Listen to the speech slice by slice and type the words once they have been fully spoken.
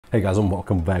Hey guys, and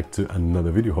welcome back to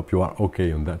another video. Hope you are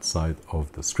okay on that side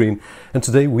of the screen. And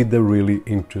today with a really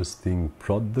interesting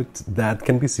product that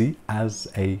can be seen as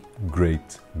a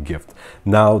great gift.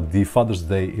 Now, the Father's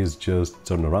Day is just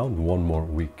turned around, one more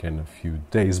week and a few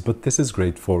days, but this is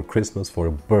great for Christmas, for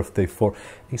a birthday, for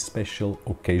a special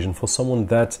occasion, for someone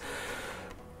that...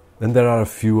 And there are a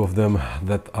few of them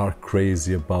that are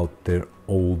crazy about their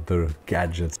older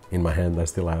gadgets. In my hand, I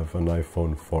still have an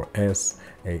iPhone 4S,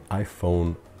 an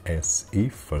iPhone SE,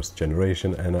 first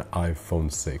generation, and an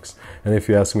iPhone 6. And if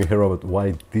you ask me, hey Robert,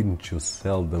 why didn't you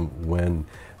sell them when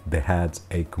they had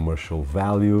a commercial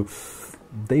value?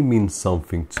 They mean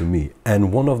something to me.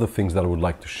 And one of the things that I would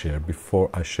like to share before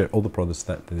I share all the products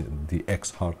that the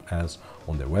Xreart has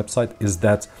on their website is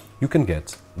that you can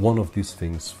get one of these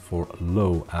things for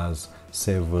low as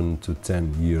 7 to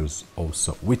 10 years or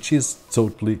so, which is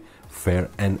totally fair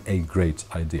and a great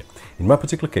idea. In my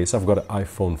particular case, I've got an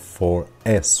iPhone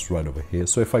 4S right over here.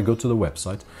 So if I go to the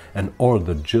website and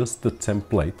order just the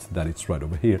template that it's right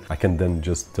over here, I can then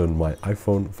just turn my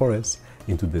iPhone 4S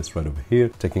into this right over here,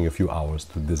 taking a few hours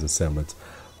to disassemble it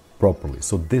properly.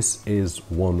 So this is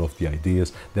one of the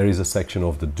ideas. There is a section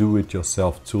of the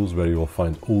do-it-yourself tools where you will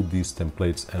find all these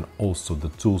templates and also the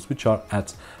tools which are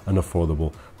at an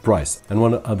affordable price. And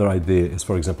one other idea is,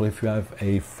 for example, if you have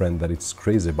a friend that is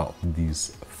crazy about these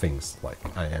things, like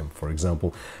I am, for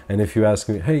example, and if you ask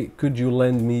me, hey, could you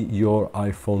lend me your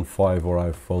iPhone 5 or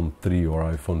iPhone 3 or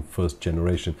iPhone first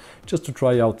generation just to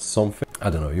try out something?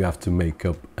 I don't know, you have to make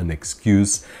up an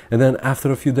excuse, and then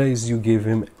after a few days you give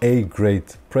him a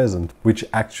great present which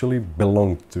actually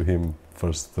belonged to him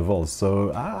first of all.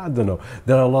 So I don't know,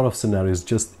 there are a lot of scenarios,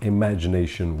 just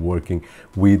imagination working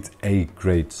with a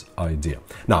great idea.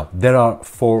 Now, there are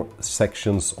 4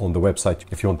 sections on the website.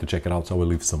 If you want to check it out, I will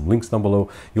leave some links down below.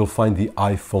 You'll find the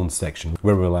iPhone section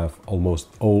where we'll have almost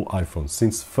all iPhones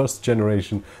since first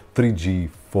generation, 3G,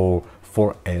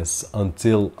 4S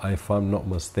until, if I'm not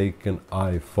mistaken,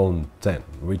 iPhone 10,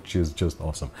 which is just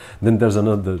awesome. Then there's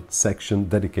another section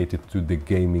dedicated to the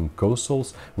gaming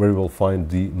consoles where you will find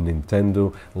the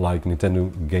Nintendo, like Nintendo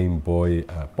Game Boy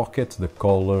Pocket, the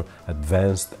Color,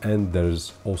 Advanced, and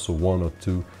there's also 1 or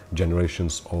 2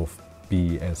 generations of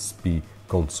PSP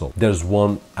console. There's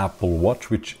one Apple Watch,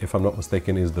 which, if I'm not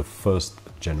mistaken, is the first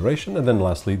generation, and then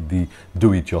lastly the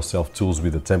do-it-yourself tools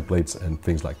with the templates and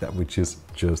things like that, which is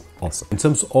just awesome. In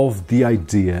terms of the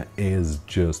idea, is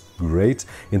just great.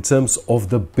 In terms of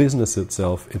the business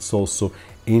itself, it's also,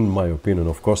 in my opinion,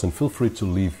 of course, and feel free to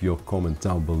leave your comment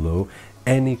down below,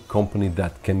 any company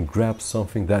that can grab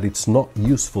something that it's not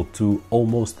useful to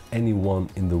almost anyone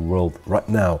in the world right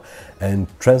now and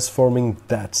transforming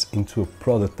that into a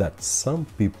product that some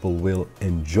people will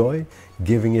enjoy,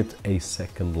 giving it a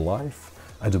second life,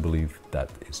 I do believe that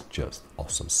is just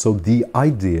awesome. So the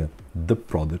idea, the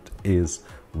product is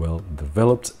well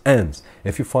developed, and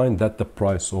if you find that the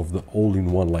price of the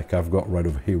all-in-one like I've got right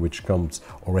over here, which comes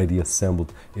already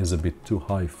assembled, is a bit too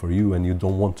high for you and you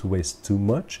don't want to waste too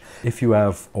much, if you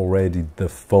have already the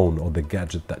phone or the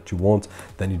gadget that you want,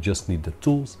 then you just need the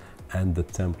tools and the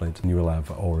template and you will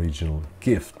have an original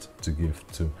gift to give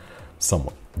to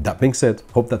someone. That being said,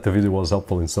 hope that the video was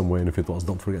helpful in some way, and if it was,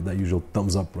 don't forget that usual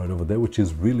thumbs up right over there, which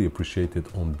is really appreciated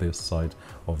on this side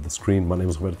of the screen. My name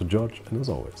is Roberto George, and as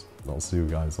always, I'll see you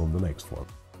guys on the next one.